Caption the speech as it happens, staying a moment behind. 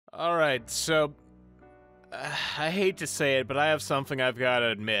Alright, so I hate to say it, but I have something I've got to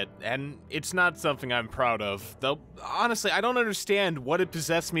admit, and it's not something I'm proud of. Though, honestly, I don't understand what it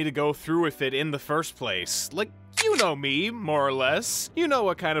possessed me to go through with it in the first place. Like, you know me, more or less. You know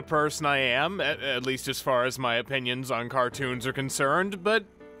what kind of person I am, at least as far as my opinions on cartoons are concerned, but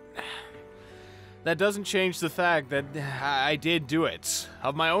that doesn't change the fact that I did do it.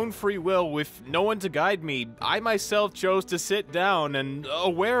 Of my own free will, with no one to guide me, I myself chose to sit down and,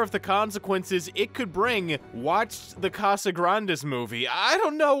 aware of the consequences it could bring, watched the Casagrandes movie. I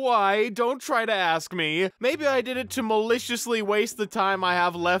don't know why, don't try to ask me. Maybe I did it to maliciously waste the time I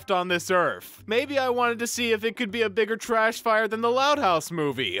have left on this earth. Maybe I wanted to see if it could be a bigger trash fire than the Loud House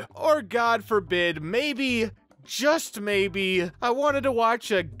movie. Or, God forbid, maybe, just maybe, I wanted to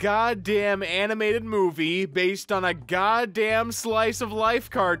watch a goddamn animated movie based on a goddamn slice of life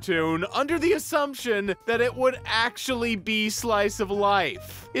cartoon under the assumption that it would actually be slice of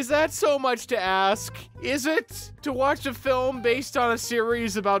life. Is that so much to ask? Is it? To watch a film based on a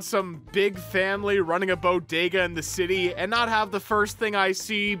series about some big family running a bodega in the city and not have the first thing I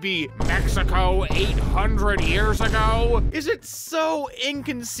see be Mexico 800 years ago? Is it so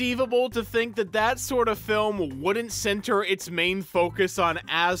inconceivable to think that that sort of film wouldn't center its main focus on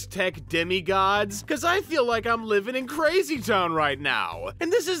Aztec demigods? Cause I feel like I'm living in Crazy Town right now.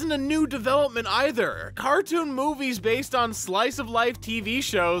 And this isn't a new development either. Cartoon movies based on slice of life TV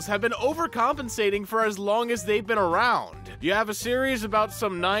shows have been overcompensating for as long as they've been around. You have a series about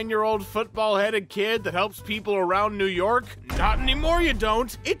some 9-year-old football-headed kid that helps people around New York? Not anymore, you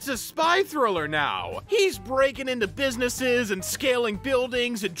don't. It's a spy thriller now. He's breaking into businesses and scaling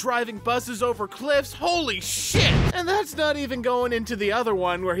buildings and driving buses over cliffs. Holy shit! And that's not even going into the other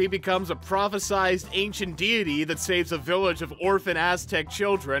one where he becomes a prophesized ancient deity that saves a village of orphan Aztec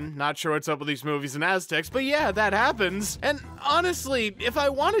children. Not sure what's up with these movies and Aztecs, but yeah, that happens. And honestly, if I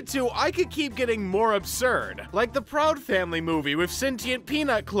wanted to, I could keep getting more absurd. Like the Proud Family movie with sentient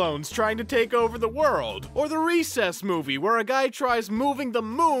peanut clones trying to take over the world. Or the Recess movie where a guy tries moving the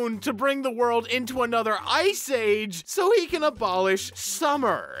moon to bring the world into another ice age so he can abolish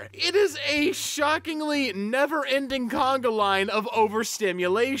summer. It is a shockingly never-ending conga line of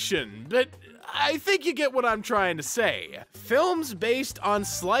overstimulation, but I think you get what I'm trying to say. Films based on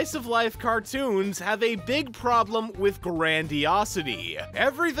slice-of-life cartoons have a big problem with grandiosity.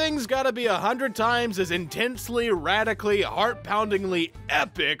 Everything's gotta be 100 times as intensely, radically, heart-poundingly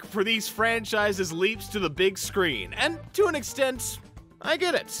epic for these franchises' leaps to the big screen, and to an extent, I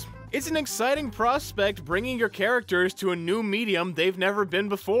get it. It's an exciting prospect bringing your characters to a new medium they've never been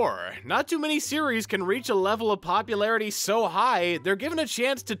before. Not too many series can reach a level of popularity so high, they're given a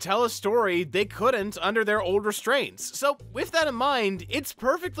chance to tell a story they couldn't under their old restraints. So, with that in mind, it's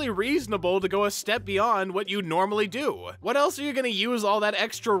perfectly reasonable to go a step beyond what you normally do. What else are you gonna use all that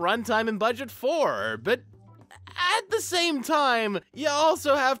extra runtime and budget for? But at the same time, you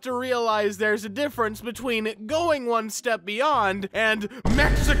also have to realize there's a difference between going one step beyond and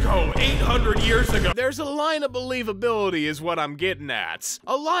Mexico 800 years ago. There's a line of believability is what I'm getting at.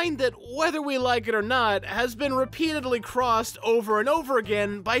 A line that, whether we like it or not, has been repeatedly crossed over and over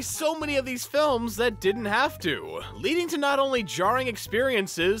again by so many of these films that didn't have to, leading to not only jarring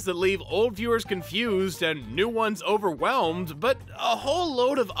experiences that leave old viewers confused and new ones overwhelmed, but a whole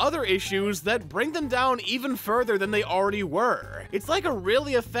load of other issues that bring them down even further than they already were. It's like a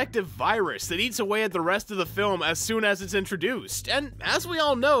really effective virus that eats away at the rest of the film as soon as it's introduced. And as we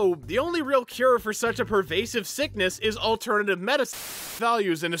all know, the only real cure for such a pervasive sickness is alternative medicine.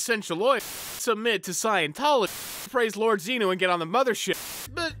 Values and essential oil. Submit to Scientology. Praise Lord Zeno and get on the mothership.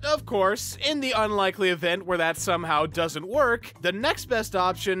 But, of course, in the unlikely event where that somehow doesn't work, the next best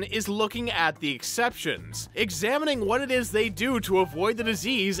option is looking at the exceptions, examining what it is they do to avoid the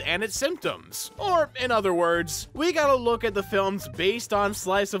disease and its symptoms. Or, in other words, we gotta look at the films based on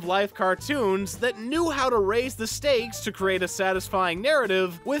slice-of-life cartoons that knew how to raise the stakes to create a satisfying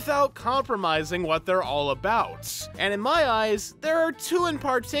narrative without compromising what they're all about. And in my eyes, there are two in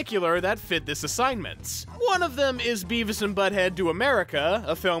particular that fit this assignment. One of them is Beavis and Butthead Do America,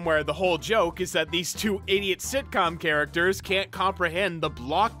 a film where the whole joke is that these two idiot sitcom characters can't comprehend the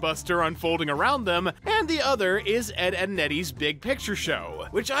blockbuster unfolding around them, and the other is Ed, Edd n Eddy's Big Picture Show,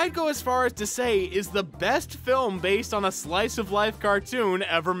 which I'd go as far as to say is the best film based on a slice-of-life cartoon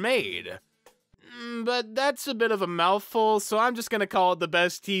ever made. but that's a bit of a mouthful, so I'm just gonna call it the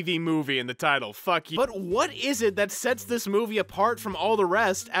best TV movie in the title, fuck you. But what is it that sets this movie apart from all the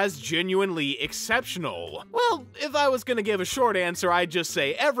rest as genuinely exceptional? Well, if I was gonna give a short answer, I'd just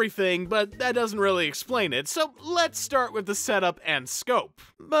say everything, but that doesn't really explain it, so let's start with the setup and scope.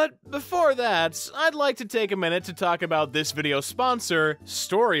 But before that, I'd like to take a minute to talk about this video's sponsor,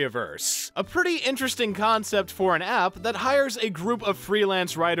 Storyverse. A pretty interesting concept for an app that hires a group of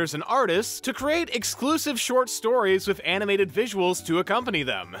freelance writers and artists to create exclusive short stories with animated visuals to accompany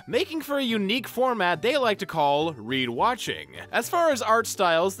them, making for a unique format they like to call read-watching. As far as art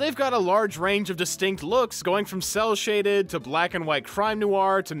styles, they've got a large range of distinct looks, going from cel-shaded to black and white crime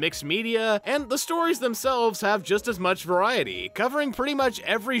noir to mixed media, and the stories themselves have just as much variety, covering pretty much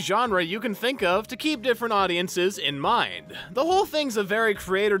every genre you can think of to keep different audiences in mind. The whole thing's a very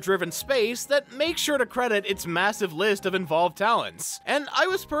creator-driven space that makes sure to credit its massive list of involved talents, and I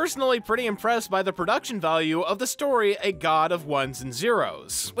was personally pretty impressed by the production value of the story A God of Ones and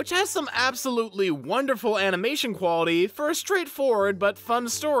Zeros, which has some absolutely wonderful animation quality for a straightforward but fun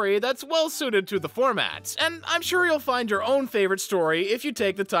story that's well suited to the format, and I'm sure you'll find your own favorite story if you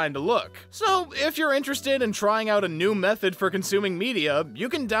take the time to look. So if you're interested in trying out a new method for consuming media, you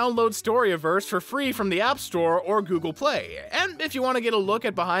can download Storyverse for free from the App Store or Google Play, and if you want to get a look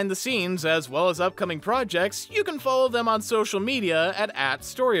at behind the scenes as well as upcoming projects, you can follow them on social media at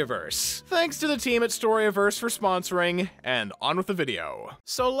 @Storyverse. Thanks to the team at Storyverse for sponsoring, and on with the video.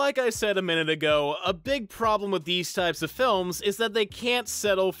 So like I said a minute ago, a big problem with these types of films is that they can't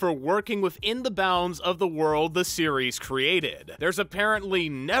settle for working within the bounds of the world the series created. There's apparently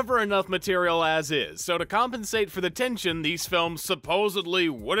never enough material as is, so to compensate for the tension these films supposedly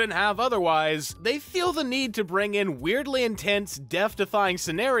wouldn't have otherwise, they feel the need to bring in weirdly intense, death-defying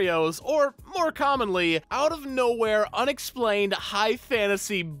scenarios, or more commonly, out of nowhere, unexplained high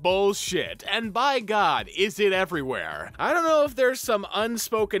fantasy bullshit, and by God, is it everywhere. I don't know if there's some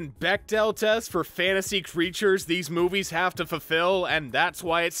unspoken Bechdel test for fantasy creatures these movies have to fulfill, and that's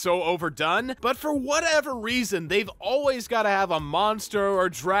why it's so overdone, but for whatever reason, they've always gotta have a monster or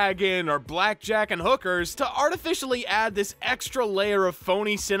dragon or blackjack and hookers to artificially add this extra layer of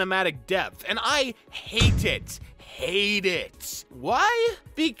phony cinematic depth, and I hate it. Hate it. Why?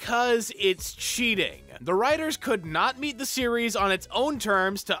 Because it's cheating. The writers could not meet the series on its own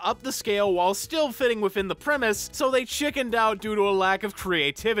terms to up the scale while still fitting within the premise, so they chickened out due to a lack of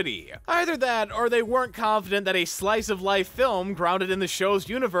creativity. Either that, or they weren't confident that a slice-of-life film grounded in the show's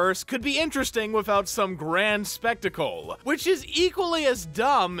universe could be interesting without some grand spectacle, which is equally as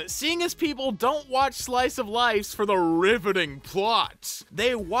dumb, seeing as people don't watch slice-of-lives for the riveting plot.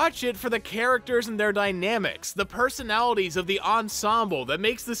 They watch it for the characters and their dynamics, the personalities of the ensemble that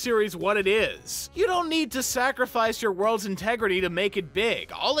makes the series what it is. You don't need to sacrifice your world's integrity to make it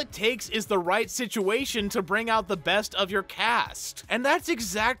big. All it takes is the right situation to bring out the best of your cast. And that's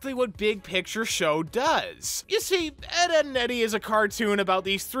exactly what Big Picture Show does. You see, Ed, Edd and Eddy is a cartoon about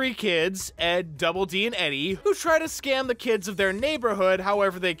these three kids, Ed, Double D, and Eddy, who try to scam the kids of their neighborhood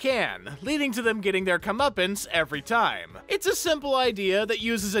however they can, leading to them getting their comeuppance every time. It's a simple idea that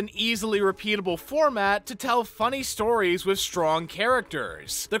uses an easily repeatable format to tell funny stories with strong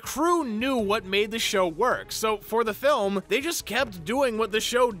characters. The crew knew what made the show work, so for the film, they just kept doing what the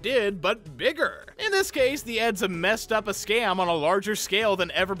show did, but bigger. In this case, the Eds have messed up a scam on a larger scale than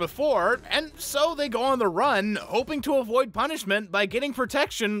ever before, and so they go on the run, hoping to avoid punishment by getting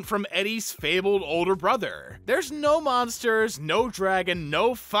protection from Eddy's fabled older brother. There's no monsters, no dragon,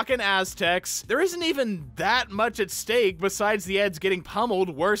 no fucking Aztecs. There isn't even that much at stake besides the Eds getting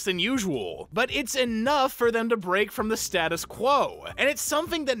pummeled worse than usual, but it's enough for them to break from the status quo, and it's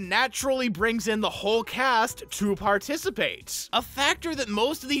something that naturally brings in the whole cast to participate, a factor that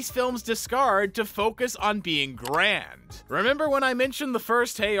most of these films discard to focus on being grand. Remember when I mentioned the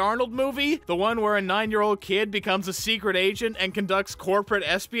first Hey Arnold movie? The one where a 9-year-old kid becomes a secret agent and conducts corporate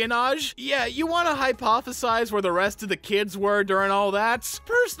espionage? Yeah, you want to hypothesize where the rest of the kids were during all that?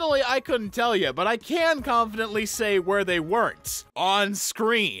 Personally, I couldn't tell you, but I can confidently say where they weren't. On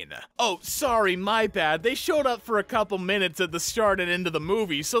screen. Oh, sorry, my bad. They showed up for a couple minutes at the start and into the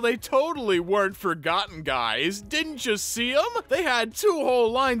movie, so they totally weren't forgotten, guys. Didn't you see them? They had 2 whole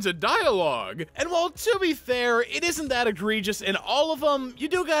lines of dialogue. And while, to be fair, it isn't that egregious in all of them, you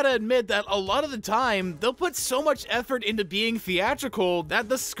do gotta admit that a lot of the time, they'll put so much effort into being theatrical that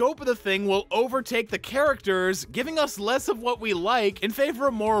the scope of the thing will overtake the characters, giving us less of what we like in favor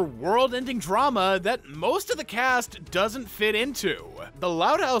of more world-ending drama that most of the cast doesn't fit into. The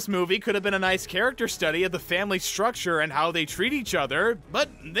Loud House movie could have been a nice character study of the family structure and how they treat each other, but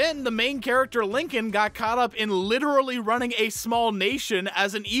then the main character Lincoln got caught up in literally running a small nation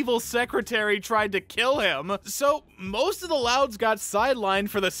as an evil secretary tried to kill him. So most of the Louds got sidelined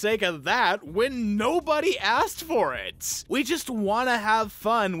for the sake of that when nobody asked for it. We just want to have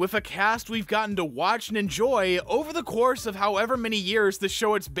fun with a cast we've gotten to watch and enjoy over the course of however many years the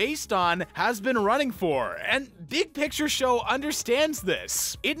show it's based on has been running for, and Big Picture Show understands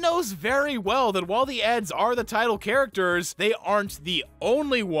this. It knows very well that while the Eds are the title characters, they aren't the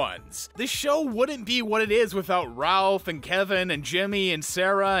only ones. The show wouldn't be what it is without Ralph and Kevin and Jimmy and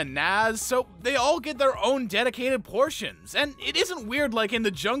Sarah and Naz, so they all get their own dedicated portions. And it isn't weird like in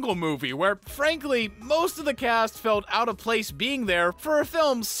the Jungle movie, where frankly, most of the cast felt out of place being there for a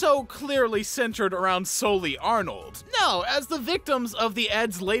film so clearly centered around solely Arnold. No, as the victims of the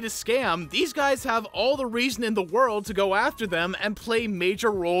Ed's latest scam, these guys have all the reason in the world to go after them and play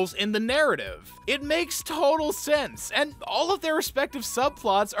major roles in the narrative. It makes total sense, and all of their respective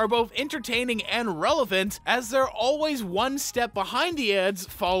subplots are both entertaining and relevant, as they're always one step behind the Eds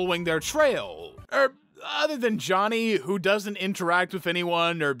following their trail. Other than Johnny, who doesn't interact with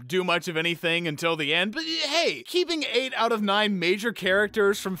anyone or do much of anything until the end, but hey, keeping 8 out of 9 major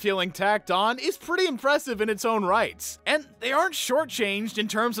characters from feeling tacked on is pretty impressive in its own rights. And they aren't shortchanged in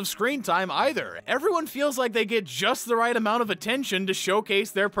terms of screen time either. Everyone feels like they get just the right amount of attention to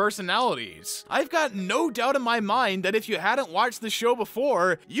showcase their personalities. I've got no doubt in my mind that if you hadn't watched the show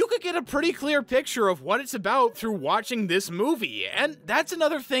before, you could get a pretty clear picture of what it's about through watching this movie, and that's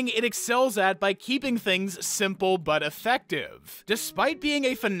another thing it excels at by keeping things simple but effective. Despite being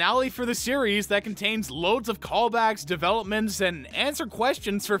a finale for the series that contains loads of callbacks, developments, and answer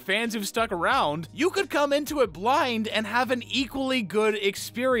questions for fans who've stuck around, you could come into it blind and have an equally good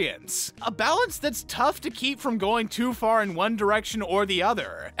experience. A balance that's tough to keep from going too far in one direction or the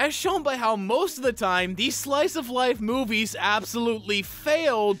other, as shown by how most of the time these slice-of-life movies absolutely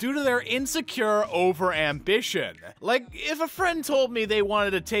fail due to their insecure over-ambition. Like, if a friend told me they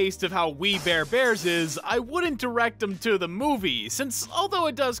wanted a taste of how We Bare Bears is, I wouldn't direct them to the movie, since although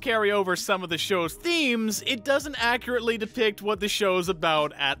it does carry over some of the show's themes, it doesn't accurately depict what the show's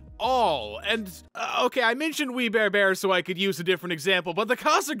about at all. And, okay, I mentioned We Bare Bears so I could use a different example, but the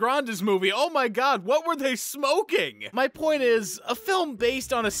Casagrandes movie, oh my god, what were they smoking? My point is, a film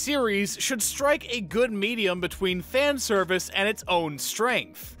based on a series should strike a good medium between fan service and its own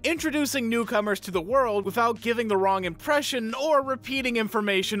strength, introducing newcomers to the world without giving the wrong impression or repeating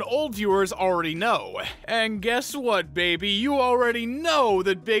information old viewers already know. And guess what, baby? You already know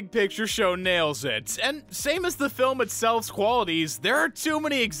that Big Picture Show nails it. And same as the film itself's qualities, there are too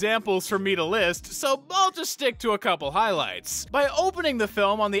many examples for me to list, so I'll just stick to a couple highlights. By opening the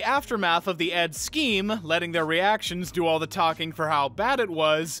film on the aftermath of the Ed scheme, letting their reactions do all the talking for how bad it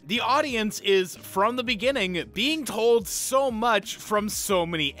was, the audience is, from the beginning, being told so much from so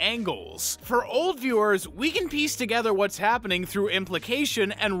many angles. For old viewers, we can piece together what's happening through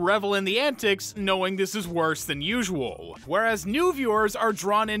implication and revel in the antics, knowing this is worse than usual. Whereas new viewers are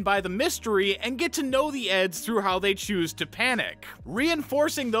drawn in by the mystery and get to know the Eds through how they choose to panic,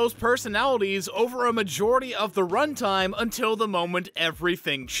 reinforcing those personalities over a majority of the runtime until the moment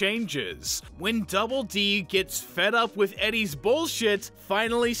everything changes. When Double D gets fed up with Eddy's bullshit,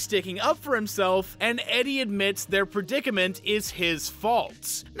 finally sticking up for himself, and Eddy admits their predicament is his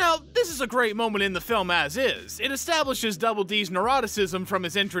fault. Now, this is a great moment in the film as is. It establishes Double D's neuroticism from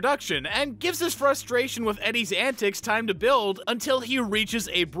his introduction, and gives his frustration with Eddy's antics time to build until he reaches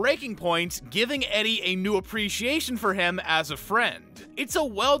a breaking point, giving Eddy a new appreciation for him as a friend. It's a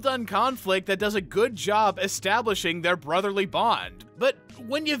well-done conflict that does a good job establishing their brotherly bond. But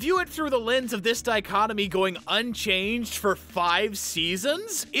when you view it through the lens of this dichotomy going unchanged for 5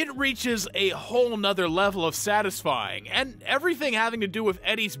 seasons, it reaches a whole nother level of satisfying, and everything having to do with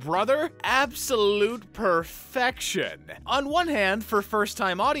Eddy's brother, absolute perfection. On one hand, for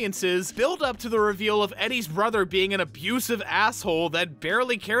first-time audiences, build up to the reveal of Eddy's brother being an abusive asshole that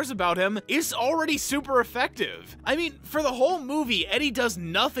barely cares about him is already super effective. I mean, for the whole movie, Eddy does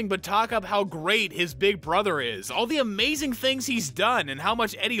nothing but talk up how great his big brother is, all the amazing things he's done, and how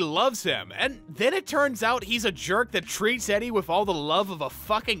much Eddy loves him, and then it turns out he's a jerk that treats Eddy with all the love of a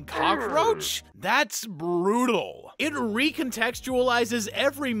fucking cockroach? That's brutal. It recontextualizes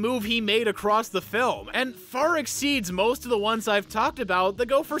every move he made across the film, and far exceeds most of the ones I've talked about that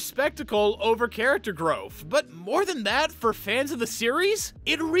go for spectacle over character growth. But more than that, for fans of the series,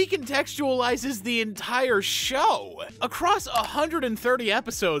 it recontextualizes the entire show. Across 130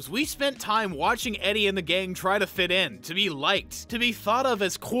 episodes, we spent time watching Eddy and the gang try to fit in, to be liked, to be thought of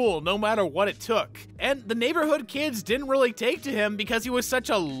as cool no matter what it took. And the neighborhood kids didn't really take to him because he was such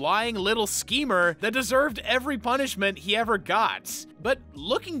a lying little schemer that deserved every punishment punishment he ever got. But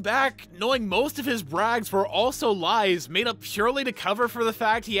looking back, knowing most of his brags were also lies made up purely to cover for the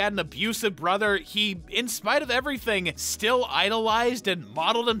fact he had an abusive brother he, in spite of everything, still idolized and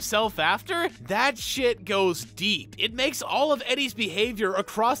modeled himself after, that shit goes deep. It makes all of Eddy's behavior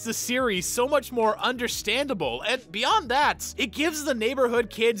across the series so much more understandable, and beyond that, it gives the neighborhood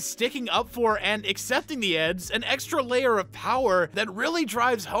kids sticking up for and accepting the Eds an extra layer of power that really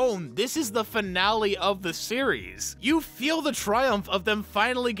drives home this is the finale of the series. You feel the triumph of them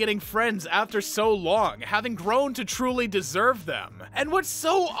finally getting friends after so long, having grown to truly deserve them. And what's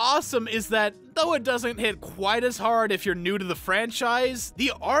so awesome is that, though it doesn't hit quite as hard if you're new to the franchise,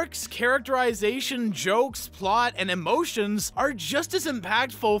 the arc's characterization, jokes, plot, and emotions are just as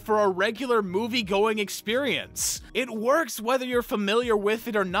impactful for a regular movie-going experience. It works whether you're familiar with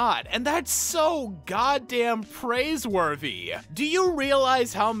it or not, and that's so goddamn praiseworthy. Do you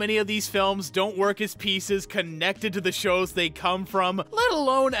realize how many of these films don't work as pieces connected to the shows they come from, let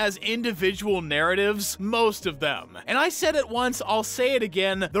alone as individual narratives? Most of them. And I said it once, I'll say it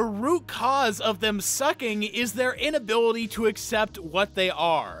again, the root cause of them sucking is their inability to accept what they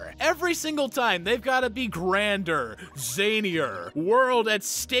are. Every single time, they've gotta be grander, zanier, world at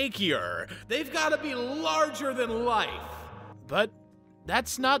stakier. They've gotta be larger than life. But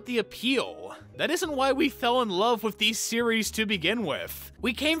that's not the appeal. That isn't why we fell in love with these series to begin with.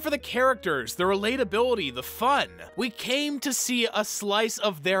 We came for the characters, the relatability, the fun. We came to see a slice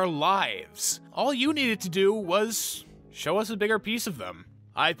of their lives. All you needed to do was show us a bigger piece of them.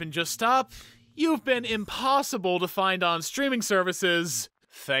 I've been Just Stop. You've been impossible to find on streaming services.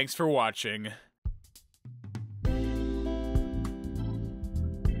 Thanks for watching.